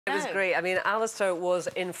It was great. I mean, Alistair was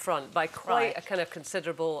in front by quite a kind of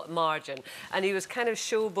considerable margin, and he was kind of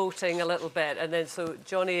showboating a little bit, and then so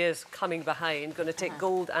Johnny is coming behind, going to take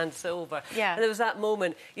gold and silver. Yeah. And there was that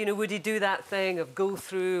moment, you know, would he do that thing of go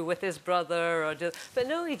through with his brother, or do... But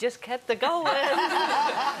no, he just kept the going.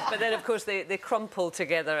 But then, of course, they crumpled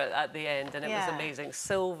together at the end, and it was amazing.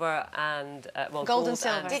 Silver and well, gold and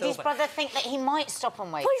silver. Did his brother think that he might stop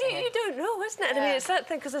and wait? Well, you don't know, isn't it? I mean, it's that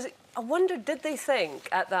thing because I wonder, did they think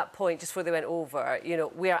at that point, just before they went over, you know,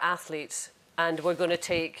 we are athletes and we're going to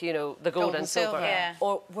take, you know, the gold and silver. Yeah.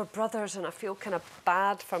 Or we're brothers and I feel kind of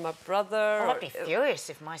bad for my brother. Well, I'd be furious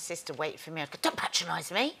if my sister waited for me. I'd go, don't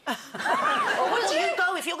patronise me. Well, you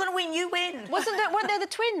go. If you're going to win, you win. Weren't they the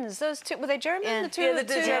twins? Those two, were they German? Yeah. The two, Yeah, the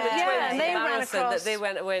German twins. Yeah, and they ran across. They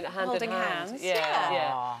went hand holding in hand. hands.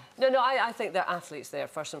 Yeah. No, I think they're athletes there,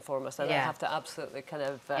 first and foremost, and they have to absolutely kind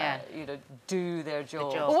of, you know, do their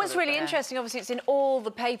job. Well, what's really interesting, obviously, it's in all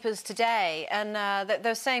the papers today, and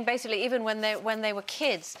they're saying basically even when they were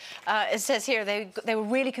kids, it says here they were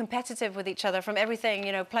really competitive with each other, from everything,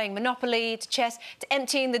 you know, playing Monopoly to chess to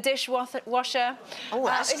emptying the dishwasher. Oh,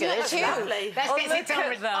 that's good. That's lovely. Let's get it done.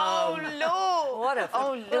 Oh, Lord. What a... Oh,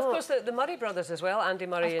 Lord. Well, of course, the Murray brothers as well, Andy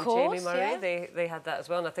Murray and Jamie Murray, they had that as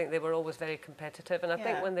well, and I think they were always very competitive. And I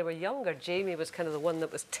think when they were younger, Jamie was kind of the one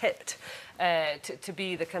that was tipped to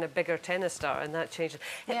be the kind of bigger tennis star, and that changed.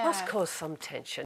 It must cause some tension.